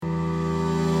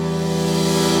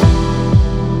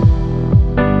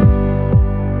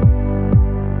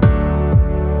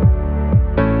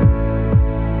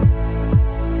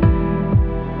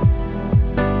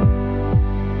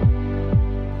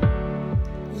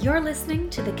You're listening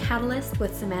to The Catalyst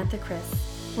with Samantha Chris,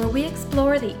 where we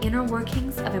explore the inner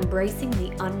workings of embracing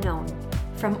the unknown,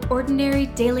 from ordinary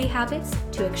daily habits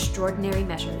to extraordinary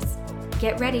measures.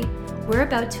 Get ready, we're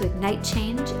about to ignite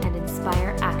change and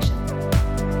inspire action.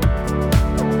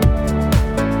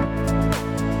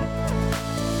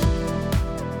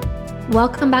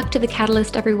 Welcome back to The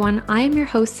Catalyst, everyone. I am your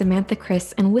host, Samantha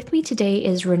Chris, and with me today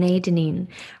is Renee Deneen.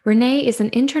 Renee is an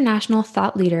international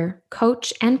thought leader,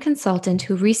 coach, and consultant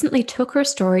who recently took her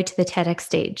story to the TEDx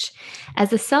stage.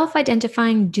 As a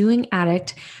self-identifying doing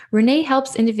addict, Renee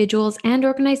helps individuals and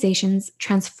organizations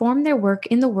transform their work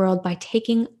in the world by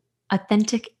taking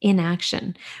authentic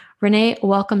inaction. Renee,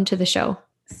 welcome to the show.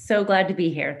 So glad to be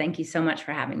here. Thank you so much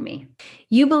for having me.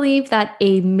 You believe that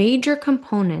a major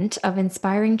component of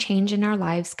inspiring change in our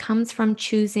lives comes from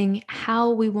choosing how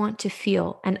we want to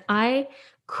feel. And I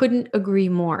couldn't agree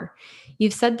more.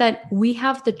 You've said that we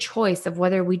have the choice of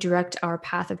whether we direct our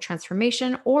path of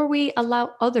transformation or we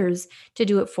allow others to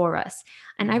do it for us.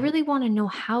 And I really want to know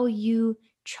how you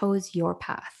chose your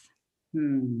path.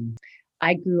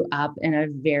 I grew up in a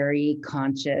very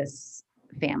conscious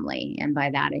family. And by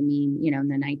that, I mean, in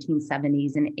the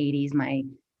 1970s and 80s, my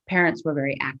parents were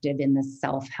very active in the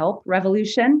self-help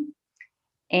revolution.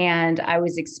 And I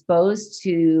was exposed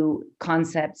to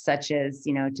concepts such as,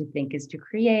 to think is to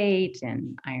create,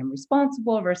 and I am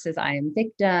responsible versus I am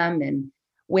victim, and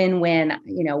when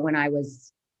I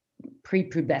was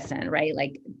prepubescent, right?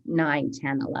 Like 9,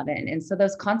 10, 11. And so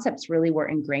those concepts really were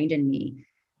ingrained in me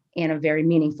in a very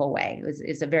meaningful way.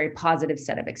 It's a very positive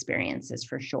set of experiences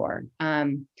for sure.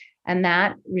 And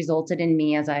that resulted in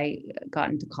me, as I got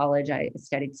into college, I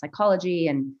studied psychology,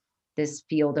 and this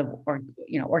field of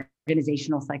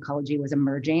organizational psychology was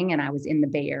emerging, and I was in the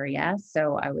Bay Area.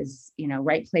 So I was,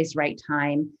 right place, right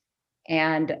time.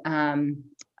 And,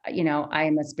 I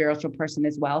am a spiritual person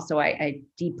as well. So I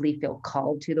deeply feel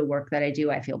called to the work that I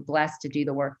do. I feel blessed to do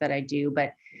the work that I do.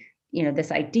 But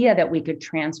this idea that we could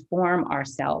transform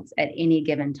ourselves at any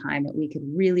given time, that we could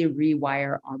really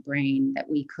rewire our brain, that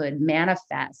we could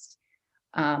manifest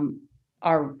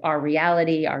our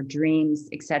reality, our dreams,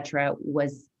 etc.,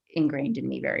 was ingrained in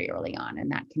me very early on.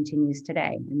 And that continues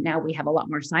today. And now we have a lot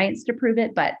more science to prove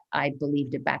it, but I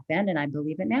believed it back then and I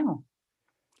believe it now.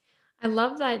 I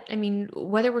love that. I mean,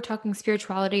 whether we're talking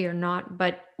spirituality or not,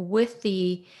 but with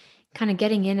the kind of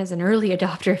getting in as an early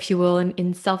adopter, if you will,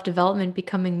 in self-development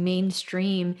becoming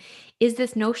mainstream, is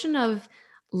this notion of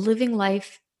living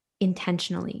life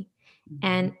intentionally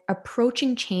and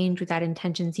approaching change with that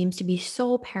intention seems to be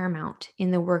so paramount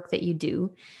in the work that you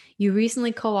do. You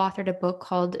recently co-authored a book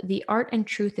called The Art and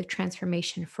Truth of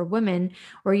Transformation for Women,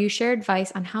 where you share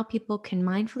advice on how people can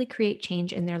mindfully create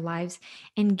change in their lives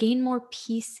and gain more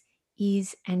peace,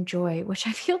 ease, and joy, which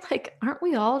I feel like, aren't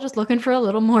we all just looking for a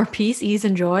little more peace, ease,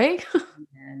 and joy?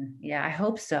 Yeah, I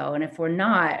hope so. And if we're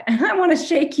not, I want to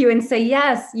shake you and say,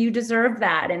 yes, you deserve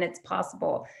that. And it's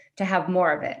possible to have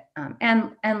more of it.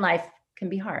 And life can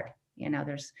be hard.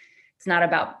 It's not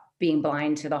about being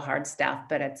blind to the hard stuff,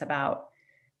 but it's about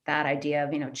that idea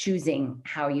of, choosing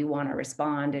how you want to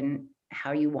respond and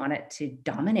how you want it to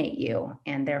dominate you.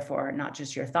 And therefore, not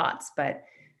just your thoughts, but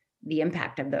the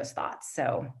impact of those thoughts.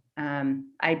 So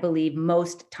I believe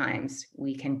most times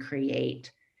we can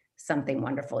create something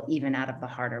wonderful, even out of the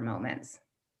harder moments.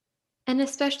 And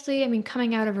especially, I mean,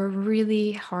 coming out of a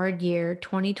really hard year,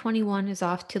 2021 is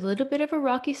off to a little bit of a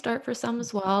rocky start for some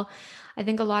as well. I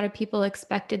think a lot of people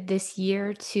expected this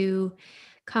year to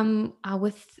come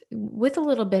with a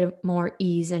little bit of more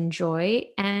ease and joy.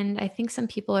 And I think some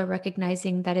people are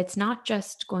recognizing that it's not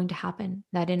just going to happen,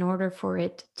 that in order for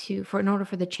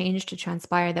the change to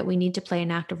transpire, that we need to play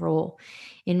an active role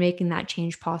in making that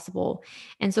change possible.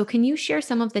 And so can you share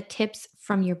some of the tips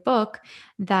from your book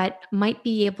that might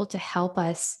be able to help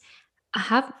us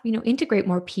have, integrate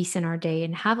more peace in our day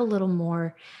and have a little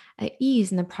more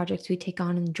ease in the projects we take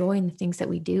on and joy in the things that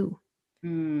we do?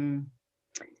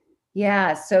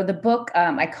 Yeah. So the book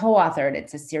I co-authored,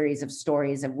 it's a series of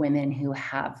stories of women who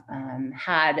have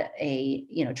had a,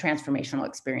 transformational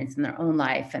experience in their own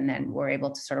life. And then we're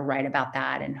able to sort of write about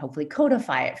that and hopefully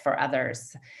codify it for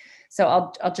others. So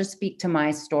I'll just speak to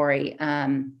my story.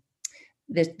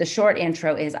 The short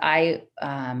intro is I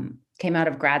came out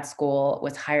of grad school,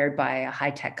 was hired by a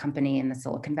high-tech company in the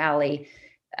Silicon Valley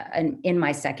in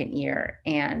my second year,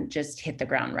 and just hit the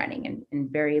ground running in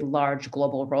very large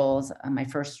global roles. My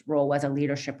first role was a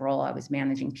leadership role. I was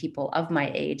managing people of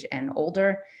my age and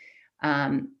older.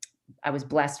 I was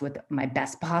blessed with my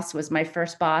best boss was my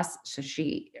first boss. So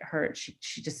she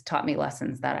just taught me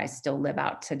lessons that I still live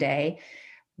out today.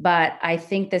 But I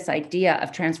think this idea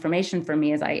of transformation for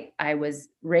me is I was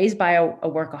raised by a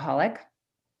workaholic.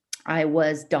 I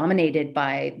was dominated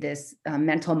by this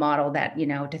mental model that,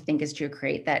 to think is to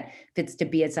create, that if it's to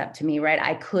be, it's up to me, right?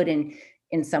 I could,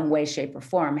 in some way, shape, or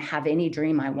form, have any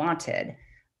dream I wanted.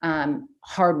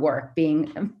 Hard work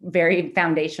being very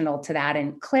foundational to that,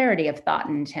 and clarity of thought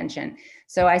and intention.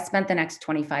 So I spent the next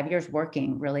 25 years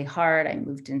working really hard. I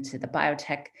moved into the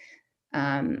biotech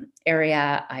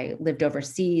area. I lived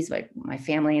overseas. My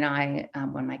family and I,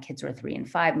 when my kids were 3 and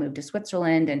 5, moved to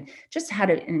Switzerland and just had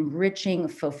an enriching,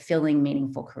 fulfilling,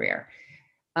 meaningful career.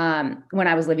 When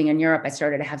I was living in Europe, I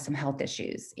started to have some health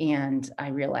issues, and I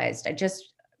realized I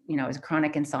was a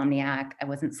chronic insomniac. I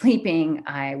wasn't sleeping.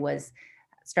 I was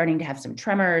starting to have some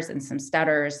tremors and some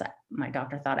stutters. My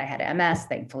doctor thought I had MS.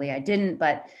 Thankfully, I didn't,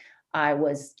 but I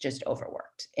was just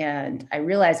overworked. And I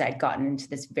realized I'd gotten into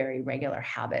this very regular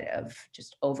habit of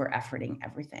just over efforting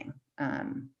everything,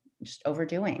 just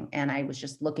overdoing. And I was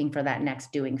just looking for that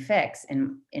next doing fix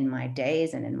in my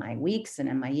days and in my weeks and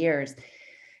in my years.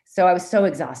 So I was so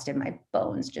exhausted. My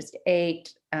bones just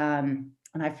ached. And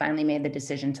I finally made the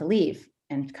decision to leave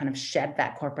and kind of shed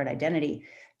that corporate identity.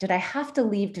 Did I have to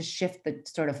leave to shift the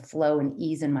sort of flow and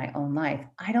ease in my own life?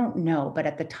 I don't know. But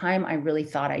at the time, I really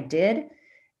thought I did.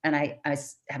 And I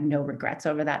have no regrets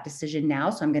over that decision now.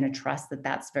 So I'm going to trust that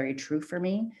that's very true for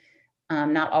me.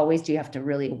 Not always do you have to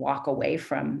really walk away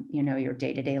from, your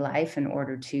day-to-day life in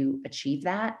order to achieve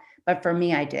that. But for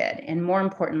me, I did. And more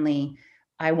importantly,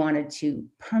 I wanted to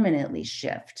permanently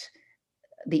shift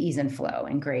the ease and flow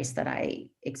and grace that I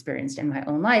experienced in my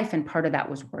own life. And part of that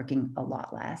was working a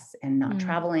lot less and not Mm.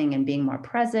 traveling and being more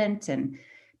present and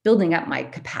building up my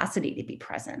capacity to be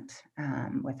present,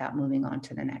 without moving on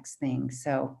to the next thing.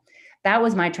 So that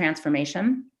was my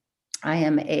transformation. I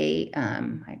am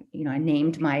I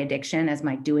named my addiction as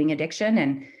my doing addiction,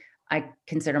 and I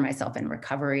consider myself in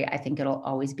recovery. I think it'll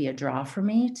always be a draw for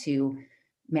me to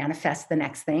manifest the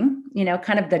next thing.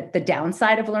 Kind of the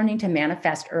downside of learning to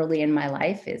manifest early in my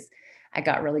life is I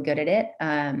got really good at it.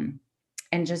 And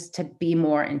just to be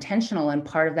more intentional. And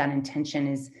part of that intention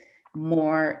is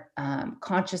more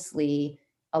consciously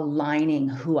aligning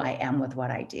who I am with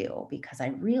what I do, because I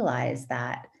realize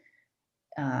that,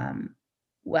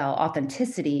 well,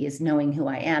 authenticity is knowing who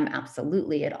I am.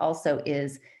 Absolutely. It also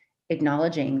is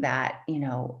acknowledging that,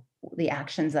 the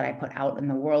actions that I put out in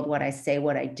the world, what I say,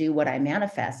 what I do, what I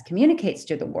manifest, communicates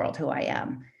to the world who I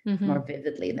am more Mhm.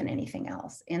 vividly than anything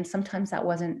else. And sometimes that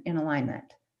wasn't in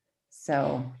alignment.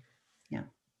 So, yeah.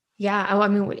 Yeah, I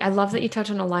mean, I love that you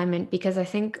touch on alignment because I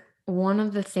think one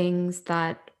of the things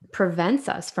that prevents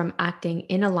us from acting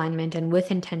in alignment and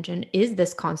with intention is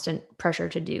this constant pressure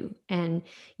to do. And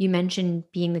you mentioned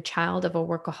being the child of a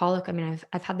workaholic. I mean,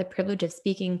 I've had the privilege of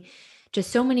speaking to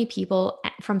so many people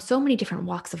from so many different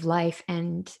walks of life,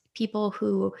 and people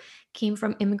who came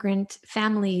from immigrant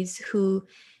families who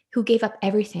gave up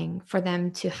everything for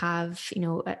them to have,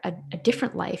 a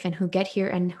different life, and who get here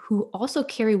and who also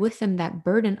carry with them that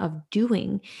burden of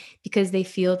doing because they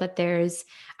feel that there's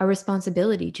a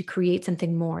responsibility to create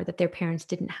something more that their parents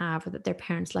didn't have or that their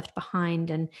parents left behind.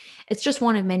 And it's just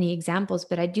one of many examples,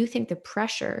 but I do think the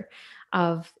pressure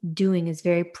of doing is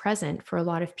very present for a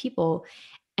lot of people.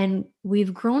 And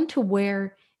we've grown to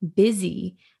wear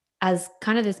busy as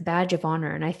kind of this badge of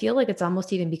honor. And I feel like it's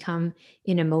almost even become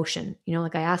an emotion.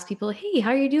 Like I ask people, hey,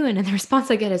 how are you doing? And the response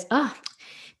I get is, oh,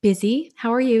 busy.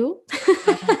 How are you?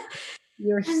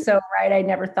 You're And so right. I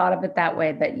never thought of it that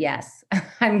way, but yes,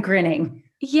 I'm grinning.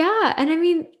 yeah. And I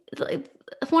mean, like,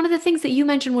 one of the things that you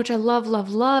mentioned, which I love, love,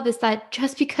 love, is that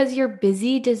just because you're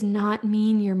busy does not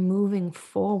mean you're moving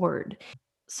forward.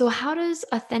 So, how does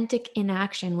authentic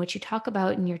inaction, which you talk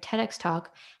about in your TEDx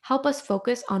talk, help us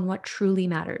focus on what truly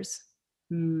matters?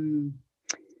 Hmm.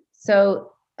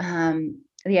 So,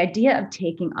 the idea of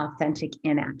taking authentic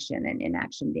inaction, and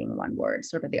inaction being one word,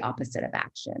 sort of the opposite of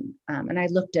action. And I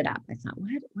looked it up. I thought,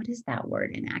 what is that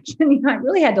word, inaction? I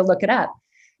really had to look it up,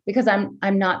 because I'm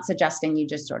not suggesting you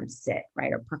just sort of sit,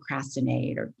 right, or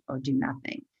procrastinate, or do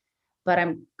nothing. But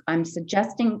I'm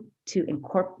suggesting to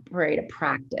incorporate a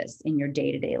practice in your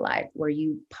day-to-day life where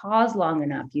you pause long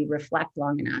enough, you reflect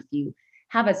long enough, you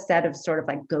have a set of sort of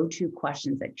like go-to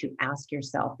questions that you ask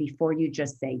yourself before you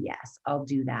just say, yes, I'll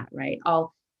do that, right?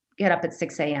 I'll get up at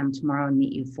 6 a.m. tomorrow and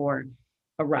meet you for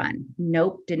a run.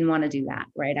 Nope, didn't want to do that,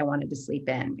 right? I wanted to sleep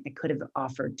in. I could have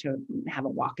offered to have a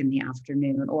walk in the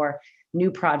afternoon, or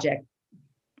new project.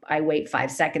 I wait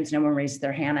 5 seconds, no one raises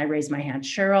their hand. I raise my hand.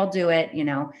 Sure, I'll do it.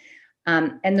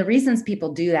 And the reasons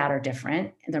people do that are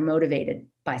different. They're motivated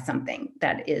by something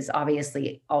that is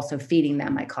obviously also feeding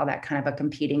them. I call that kind of a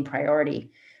competing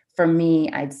priority. For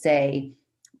me, I'd say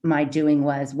my doing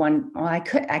was one, well, I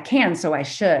can, so I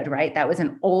should, right? That was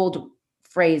an old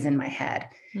phrase in my head.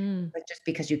 Mm. But just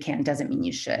because you can doesn't mean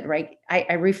you should, right? I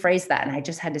rephrased that and I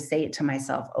just had to say it to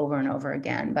myself over and over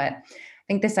again. But I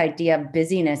think this idea of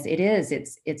busyness,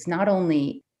 it's not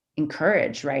only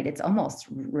encouraged, right? It's almost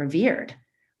revered.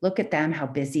 Look at them, how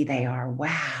busy they are.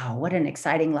 Wow, what an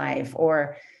exciting life.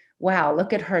 Or wow,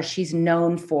 look at her. She's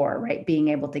known for, right, being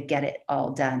able to get it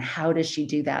all done. How does she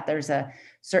do that? There's a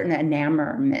certain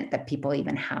enamorment that people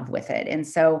even have with it. And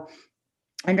so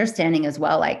understanding as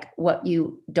well, like what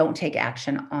you don't take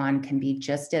action on can be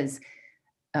just as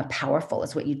powerful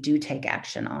as what you do take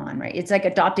action on, right? It's like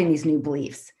adopting these new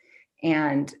beliefs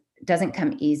and it doesn't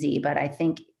come easy. But I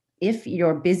think if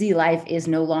your busy life is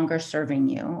no longer serving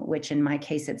you, which in my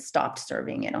case, it stopped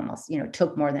serving, it almost,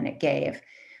 took more than it gave.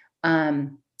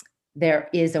 Um, there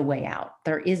is a way out.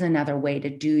 There is another way to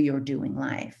do your doing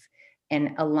life.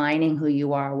 And aligning who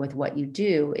you are with what you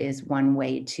do is one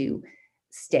way to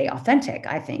stay authentic,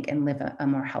 I think, and live a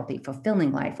more healthy,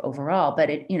 fulfilling life overall. But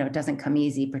it doesn't come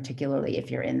easy, particularly if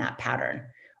you're in that pattern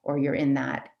or you're in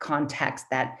that context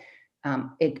that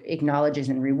it acknowledges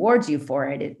and rewards you for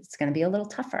it. It's going to be a little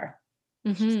tougher.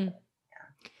 Hmm.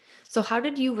 So, how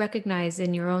did you recognize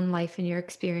in your own life and your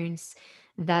experience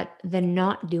that the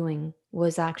not doing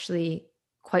was actually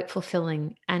quite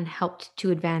fulfilling and helped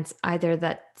to advance either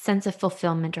that sense of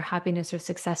fulfillment or happiness or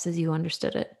success as you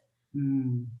understood it?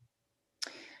 Mm.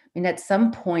 And at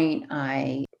some point,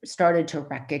 I started to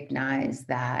recognize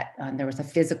that there was a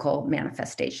physical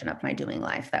manifestation of my doing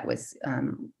life that was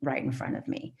right in front of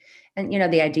me. And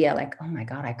the idea, like, oh my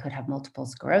God, I could have multiple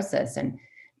sclerosis, and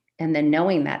then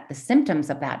knowing that the symptoms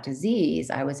of that disease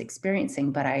I was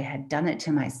experiencing, but I had done it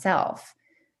to myself.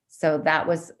 So that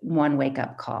was one wake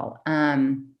up call.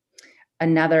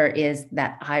 Another is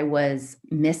that I was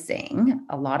missing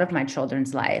a lot of my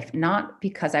children's life, not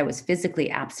because I was physically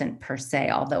absent per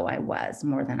se, although I was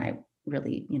more than I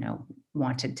really,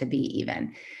 wanted to be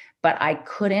even. But I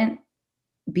couldn't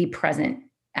be present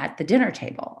at the dinner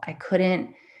table. I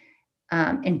couldn't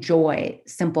enjoy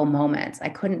simple moments. I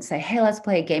couldn't say, hey, let's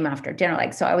play a game after dinner.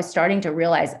 Like, so I was starting to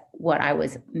realize what I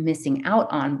was missing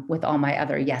out on with all my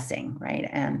other yesing, right?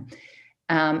 And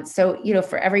so,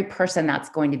 for every person, that's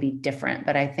going to be different.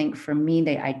 But I think for me,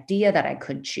 the idea that I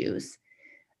could choose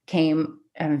came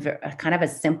kind of a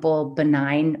simple,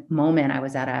 benign moment. I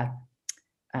was at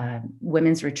a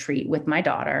women's retreat with my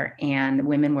daughter, and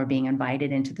women were being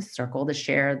invited into the circle to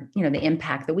share, the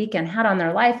impact the weekend had on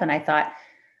their life. And I thought,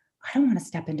 I don't want to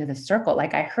step into the circle.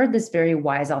 Like I heard this very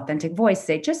wise, authentic voice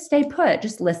say, just stay put,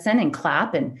 just listen and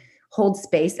clap and hold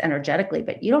space energetically,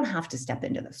 but you don't have to step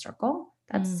into the circle.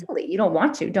 That's Mm. silly. You don't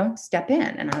want to, don't step in.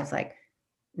 And I was like,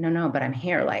 no, but I'm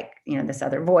here. Like, this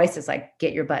other voice is like,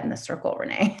 get your butt in the circle,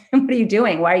 Renee. What are you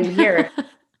doing? Why are you here?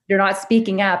 You're not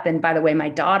speaking up. And by the way, my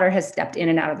daughter has stepped in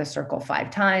and out of the circle 5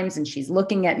 times and she's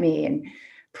looking at me and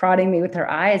prodding me with her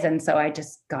eyes. And so I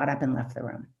just got up and left the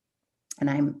room. And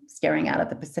I'm staring out at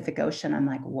the Pacific Ocean. I'm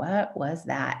like, what was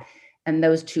that? And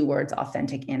those 2 words,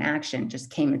 authentic inaction, just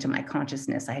came into my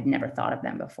consciousness. I had never thought of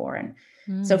them before. And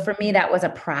so Mm. for me, that was a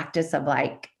practice of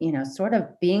like, sort of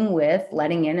being with,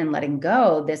 letting in and letting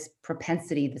go this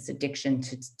propensity, this addiction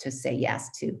to say yes,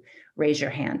 to raise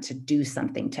your hand, to do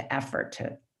something, to effort,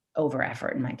 to over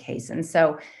effort in my case. And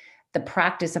so the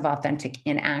practice of authentic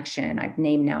inaction, I've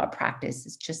named now a practice,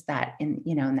 is just that in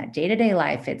that day-to-day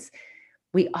life,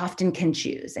 we often can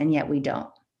choose and yet we don't.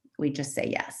 We just say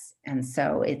yes. And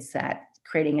so it's that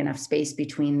creating enough space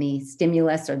between the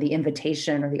stimulus or the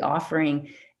invitation or the offering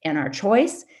and our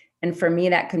choice. And for me,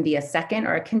 that can be a second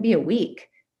or it can be a week,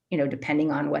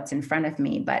 depending on what's in front of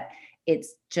me. But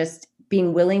it's just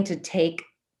being willing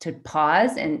to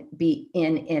pause and be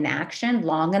in inaction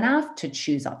long enough to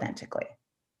choose authentically.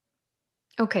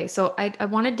 Okay, so I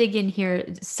want to dig in here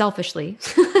selfishly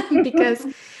because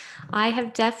I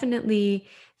have definitely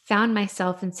found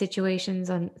myself in situations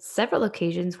on several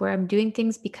occasions where I'm doing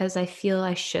things because I feel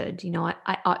I should.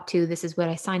 I ought to. This is what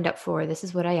I signed up for. This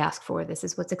is what I asked for. This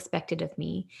is what's expected of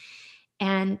me.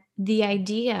 And the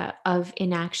idea of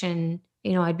inaction,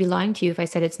 I'd be lying to you if I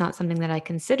said it's not something that I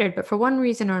considered, but for one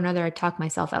reason or another, I talk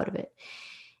myself out of it.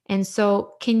 And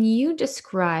so, can you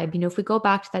describe, if we go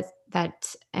back to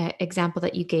that example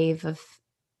that you gave of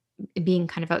being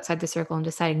kind of outside the circle and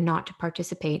deciding not to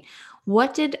participate,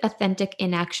 what did authentic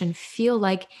inaction feel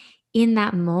like in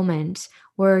that moment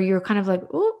where you're kind of like,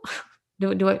 oh,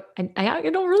 I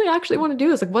don't really actually want to do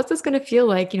this. Like, what's this going to feel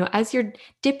like? As you're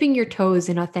dipping your toes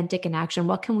in authentic inaction,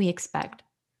 what can we expect?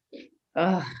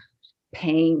 Ugh,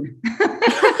 pain.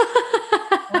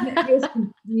 I was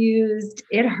confused.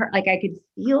 It hurt. Like I could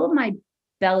feel my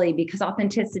belly because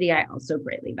authenticity I also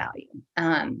greatly value.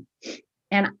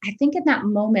 And I think in that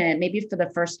moment, maybe for the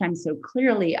first time so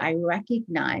clearly, I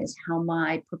recognized how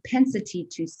my propensity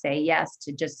to say yes,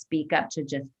 to just speak up, to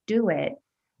just do it,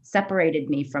 separated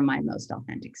me from my most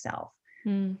authentic self,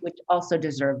 Mm. which also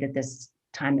deserved at this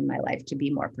time in my life to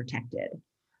be more protected.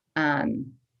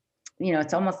 Um,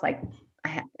 it's almost like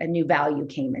a new value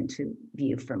came into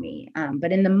view for me.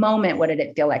 But in the moment, what did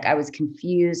it feel like? I was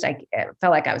confused. It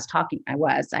felt like I was talking. I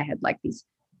had like these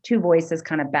two voices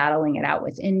kind of battling it out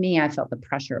within me. I felt the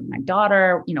pressure of my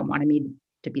daughter, wanting me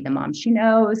to be the mom she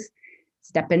knows,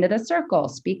 step into the circle,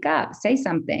 speak up, say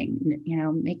something,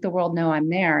 make the world know I'm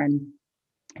there,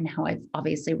 and how I've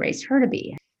obviously raised her to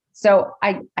be. So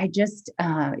I just,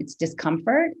 it's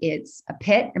discomfort. It's a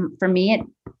pit. And for me,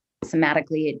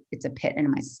 somatically, it's a pit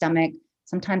in my stomach.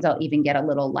 Sometimes I'll even get a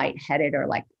little lightheaded, or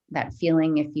like that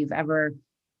feeling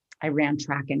I ran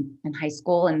track in high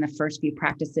school, and the first few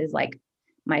practices, like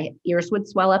my ears would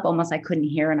swell up, almost I couldn't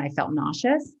hear, and I felt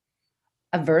nauseous,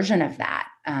 a version of that.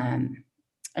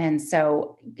 And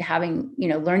so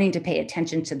learning to pay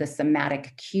attention to the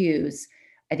somatic cues,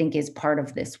 I think is part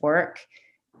of this work.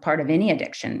 Part of any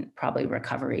addiction, probably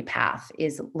recovery path,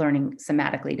 is learning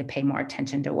somatically to pay more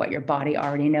attention to what your body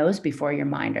already knows before your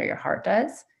mind or your heart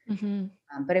does. Hmm.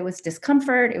 But it was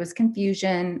discomfort, it was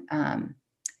confusion,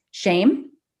 shame.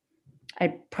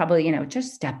 I'd probably,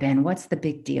 just step in. What's the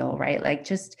big deal, right? Like,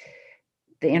 just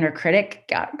the inner critic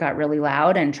got really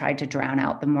loud and tried to drown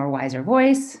out the more wiser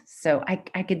voice. So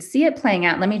I could see it playing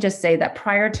out. Let me just say that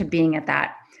prior to being at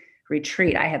that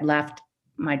retreat, I had left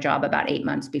my job about 8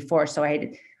 months before. So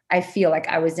I feel like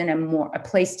I was in a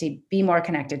place to be more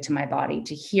connected to my body,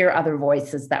 to hear other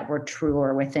voices that were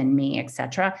truer within me,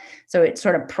 etc. So it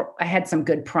sort of, I had some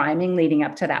good priming leading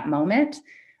up to that moment.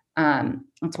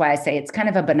 That's why I say it's kind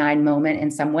of a benign moment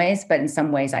in some ways, but in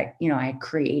some ways I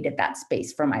created that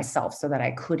space for myself so that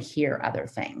I could hear other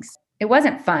things. It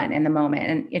wasn't fun in the moment.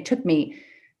 And it took me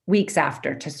weeks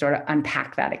after to sort of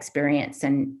unpack that experience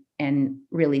and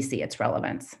really see its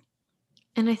relevance.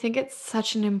 And I think it's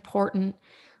such an important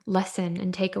lesson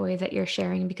and takeaway that you're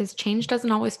sharing, because change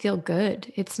doesn't always feel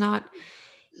good. It's not,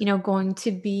 going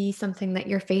to be something that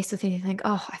you're faced with and you think,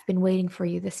 oh, I've been waiting for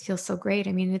you. This feels so great.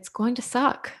 I mean, it's going to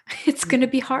suck. It's going to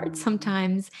be hard Mhm.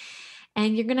 sometimes.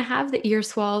 And you're going to have the ear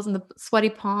swells and the sweaty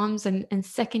palms and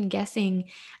second guessing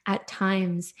at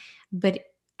times. But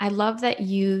I love that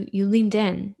you leaned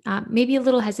in, maybe a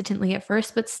little hesitantly at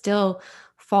first, but still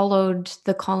followed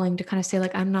the calling to kind of say,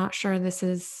 like, I'm not sure this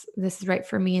is right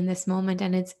for me in this moment.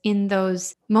 And it's in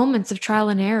those moments of trial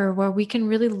and error where we can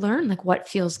really learn, like, what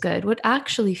feels good, what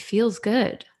actually feels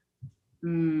good.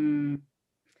 Mm.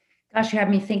 Gosh, you have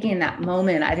me thinking in that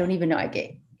moment. I don't even know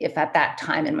if at that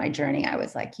time in my journey I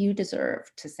was like, you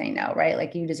deserve to say no, right?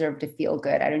 Like, you deserve to feel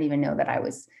good. I don't even know that I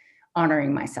was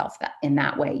honoring myself that in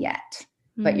that way yet.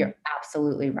 But Mm. you're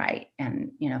absolutely right.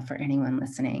 And for anyone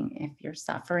listening, if you're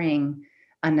suffering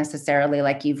unnecessarily,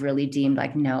 like you've really deemed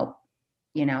like, no,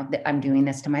 that I'm doing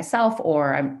this to myself,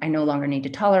 or I no longer need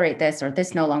to tolerate this, or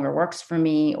this no longer works for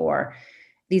me, or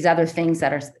these other things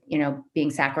that are being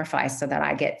sacrificed so that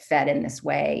I get fed in this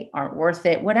way aren't worth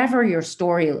it. Whatever your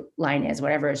storyline is,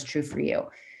 whatever is true for you,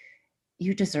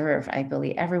 you deserve, I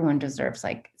believe everyone deserves,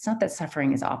 like, it's not that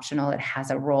suffering is optional, it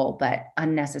has a role, but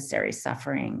unnecessary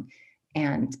suffering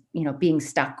and being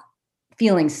stuck,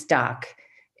 feeling stuck,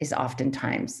 is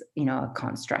oftentimes a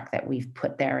construct that we've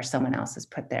put there or someone else has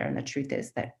put there, and the truth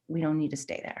is that we don't need to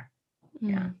stay there.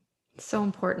 Yeah. Mm. So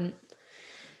important.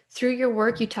 Through your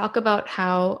work, you talk about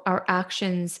how our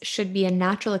actions should be a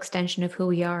natural extension of who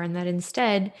we are, and that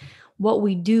instead, what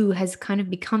we do has kind of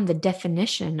become the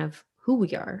definition of who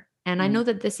we are. And I Mm. know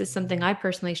that this is something I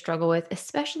personally struggle with,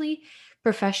 especially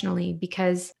professionally,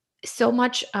 because so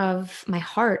much of my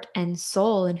heart and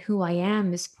soul and who I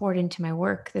am is poured into my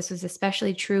work. This was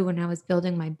especially true when I was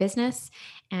building my business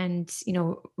and,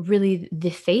 really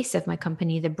the face of my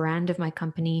company, the brand of my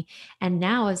company. And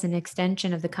now, as an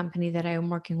extension of the company that I am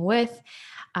working with,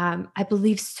 I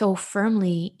believe so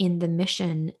firmly in the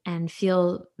mission and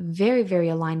feel very, very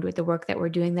aligned with the work that we're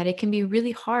doing that it can be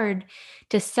really hard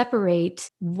to separate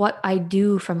what I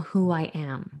do from who I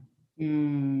am.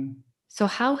 Mm. So,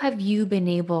 how have you been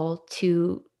able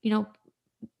to,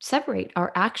 separate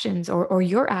our actions or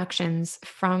your actions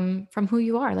from who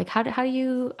you are? Like, how do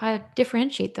you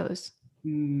differentiate those?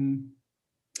 Mm.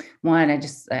 One,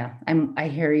 I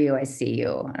hear you, I see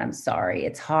you, and I'm sorry.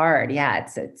 It's hard. Yeah,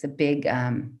 it's a big,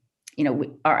 our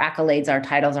accolades, our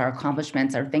titles, our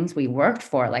accomplishments are things we worked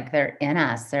for. Like, they're in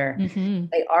us. Hmm.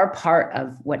 They are part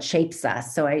of what shapes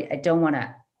us. So I don't want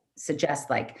to suggest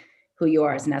like who you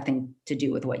are has nothing to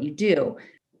do with what you do.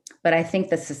 But I think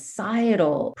the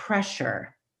societal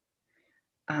pressure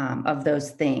of those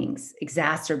things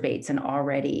exacerbates an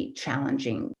already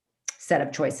challenging set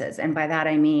of choices. And by that,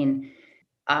 I mean,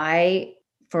 I,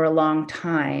 for a long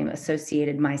time,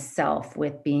 associated myself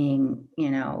with being,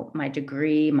 my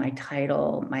degree, my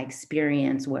title, my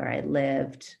experience, where I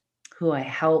lived, who I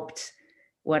helped,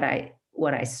 what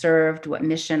I served, what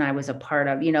mission I was a part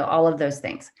of, all of those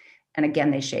things. And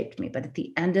again, they shaped me. But at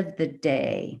the end of the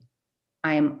day,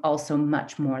 I am also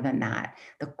much more than that.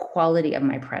 The quality of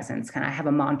my presence. Can I have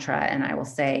a mantra and I will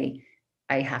say,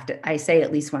 I say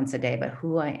at least once a day, but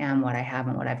who I am, what I have,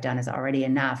 and what I've done is already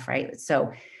enough, right?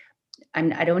 So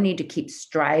I don't need to keep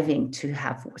striving to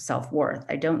have self-worth.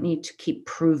 I don't need to keep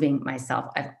proving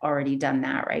myself. I've already done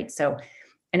that, right? So,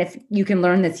 and if you can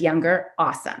learn this younger,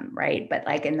 awesome, right? But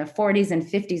like in the 40s and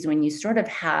 50s, when you sort of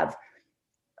have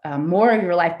more of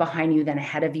your life behind you than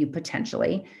ahead of you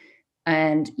potentially,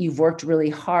 and you've worked really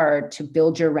hard to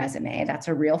build your resume, that's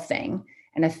a real thing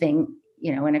and a thing,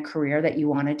 in a career that you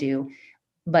want to do,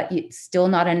 but it's still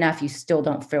not enough. You still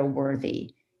don't feel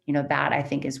worthy. That I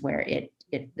think is where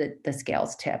the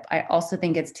scales tip. I also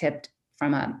think it's tipped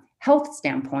from a health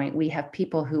standpoint. We have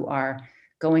people who are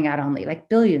going out only like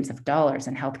billions of dollars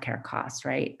in healthcare costs,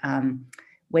 right?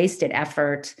 Wasted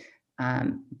effort,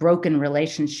 broken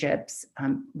relationships.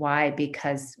 Why?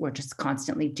 Because we're just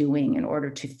constantly doing in order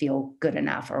to feel good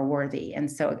enough or worthy. And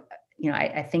so,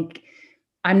 I think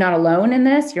I'm not alone in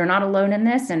this. You're not alone in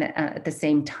this. And at the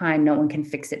same time, no one can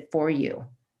fix it for you.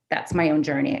 That's my own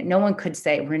journey. No one could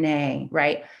say, Renee,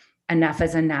 right? Enough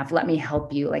is enough. Let me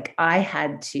help you. Like I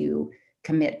had to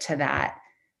commit to that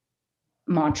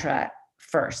mantra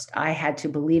first. I had to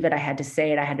believe it. I had to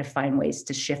say it. I had to find ways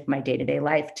to shift my day-to-day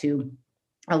life to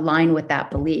align with that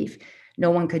belief.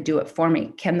 No one could do it for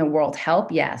me. Can the world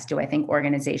help? Yes. Do I think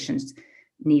organizations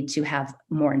need to have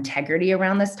more integrity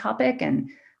around this topic and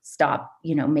stop,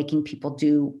 making people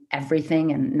do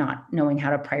everything and not knowing how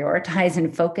to prioritize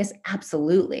and focus?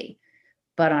 Absolutely.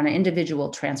 But on an individual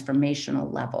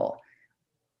transformational level,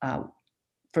 uh,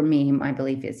 for me, my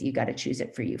belief is you got to choose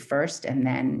it for you first and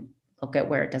then look at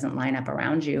where it doesn't line up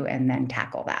around you and then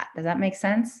tackle that. Does that make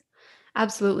sense?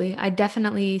 Absolutely. I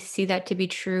definitely see that to be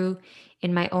true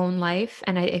in my own life.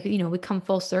 And we come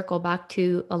full circle back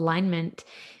to alignment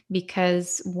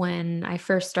because when I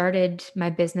first started my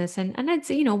business and I'd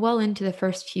say, well into the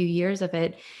first few years of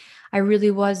it, I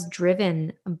really was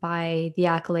driven by the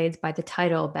accolades, by the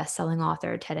title, best-selling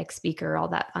author, TEDx speaker, all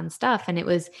that fun stuff. And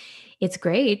it's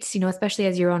great, especially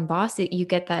as your own boss, you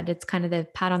get that it's kind of the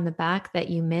pat on the back that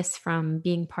you miss from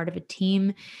being part of a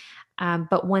team,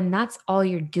 but when that's all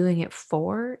you're doing it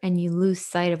for and you lose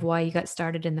sight of why you got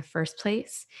started in the first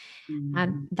place,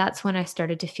 Mhm. that's when I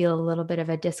started to feel a little bit of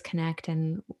a disconnect.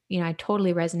 And, I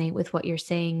totally resonate with what you're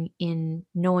saying in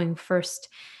knowing first.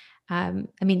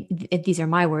 These are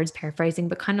my words paraphrasing,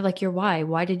 but kind of like your why.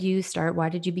 Why did you start? Why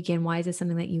did you begin? Why is this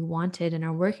something that you wanted and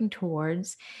are working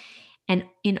towards? And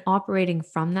in operating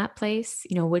from that place,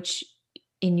 which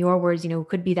in your words,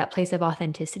 could be that place of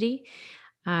authenticity.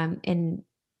 And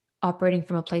operating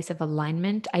from a place of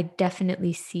alignment, I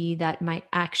definitely see that my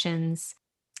actions,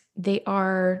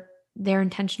 they're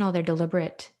intentional, they're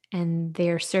deliberate, and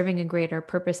they're serving a greater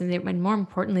purpose. And more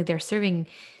importantly, they're serving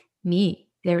me.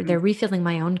 They're refilling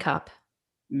my own cup.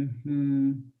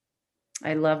 Mhm.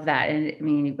 I love that. And I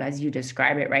mean, as you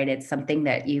describe it, right, it's something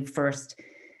that you first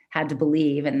had to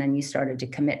believe and then you started to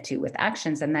commit to with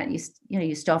actions and that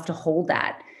you still have to hold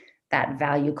that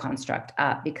value construct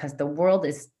up because the world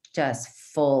is just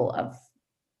full of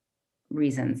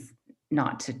reasons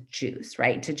not to choose,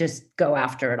 right? To just go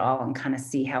after it all and kind of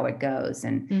see how it goes.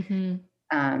 Mhm.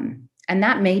 And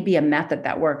that may be a method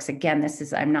that works. Again,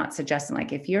 I'm not suggesting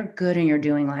like if you're good and you're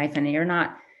doing life and you're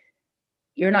not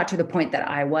to the point that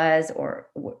I was or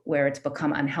where it's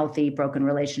become unhealthy, broken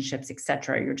relationships, et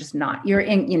cetera. You're just not, you're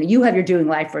in, you have your doing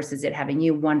life versus it having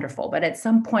you, wonderful. But at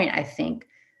some point, I think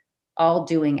all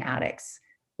doing addicts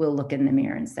will look in the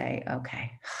mirror and say,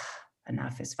 okay,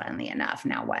 enough is finally enough.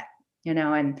 Now what?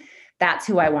 And that's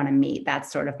who I want to meet.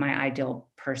 That's sort of my ideal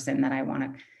person that I want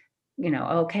to,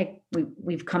 okay,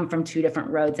 we've come from two different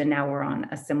roads and now we're on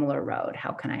a similar road.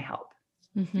 How can I help?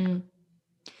 Mhm.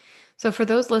 So for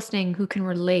those listening who can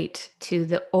relate to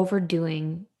the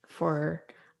overdoing for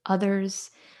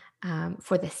others,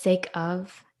 for the sake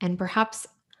of, and perhaps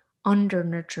under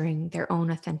nurturing their own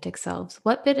authentic selves,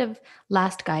 what bit of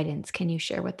last guidance can you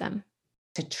share with them?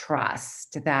 To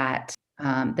trust that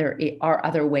are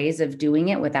other ways of doing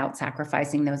it without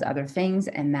sacrificing those other things,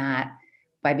 and that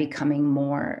by becoming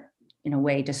more, in a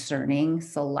way, discerning,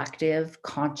 selective,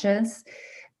 conscious,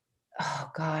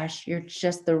 oh gosh, you're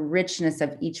just the richness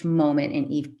of each moment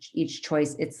and each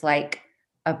choice. It's like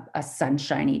a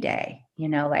sunshiny day,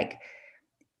 like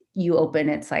you open,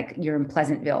 it's like you're in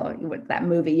Pleasantville with that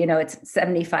movie, it's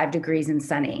 75 degrees and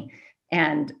sunny.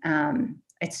 And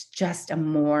it's just a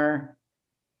more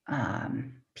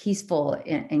peaceful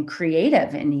and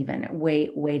creative and even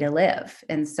way to live.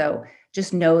 And so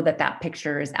just know that that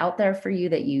picture is out there for you,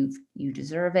 that you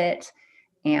deserve it.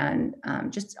 And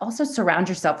just also surround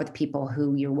yourself with people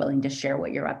who you're willing to share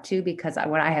what you're up to, because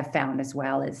what I have found as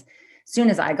well is, soon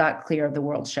as I got clear, the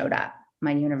world showed up,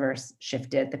 my universe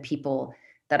shifted. The people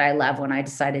that I love, when I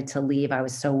decided to leave, I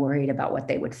was so worried about what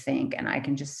they would think, and I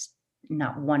can just,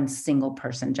 not one single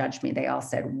person judged me. They all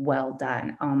said, well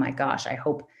done. Oh my gosh, I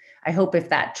hope if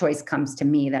that choice comes to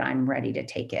me that I'm ready to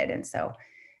take it. And so,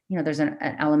 there's an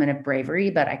element of bravery,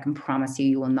 but I can promise you,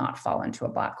 you will not fall into a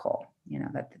black hole,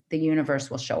 that the universe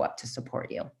will show up to support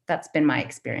you. That's been my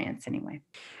experience anyway.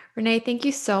 Renee, thank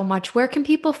you so much. Where can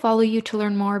people follow you to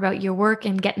learn more about your work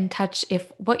and get in touch if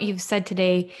what you've said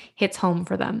today hits home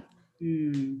for them?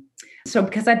 Mm. So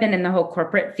because I've been in the whole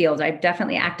corporate field, I'm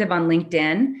definitely active on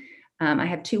LinkedIn. I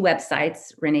have two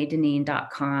websites,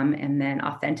 reneedeneen.com and then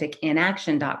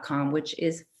AuthenticInaction.com, which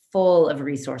is full of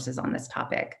resources on this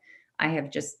topic. I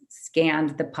have just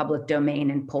scanned the public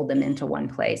domain and pulled them into one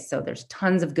place. So there's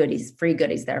tons of goodies, free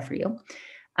goodies there for you.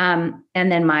 And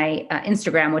then my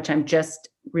Instagram, which I'm just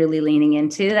really leaning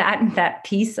into that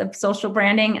piece of social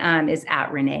branding, is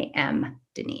at Renee M.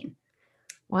 Deneen.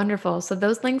 Wonderful. So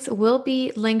those links will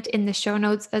be linked in the show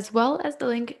notes, as well as the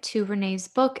link to Renee's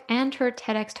book and her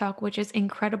TEDx talk, which is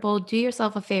incredible. Do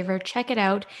yourself a favor, check it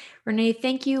out. Renee,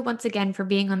 thank you once again for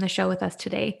being on the show with us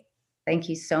today. Thank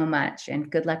you so much. And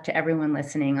good luck to everyone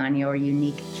listening on your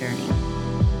unique journey.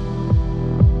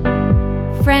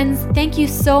 Friends, thank you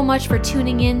so much for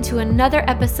tuning in to another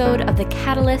episode of The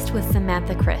Catalyst with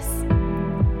Samantha Chris.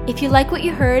 If you like what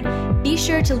you heard, be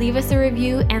sure to leave us a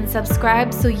review and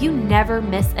subscribe so you never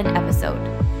miss an episode.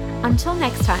 Until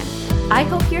next time, I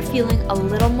hope you're feeling a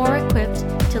little more equipped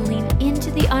to lean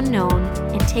into the unknown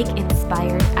and take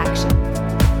inspired action.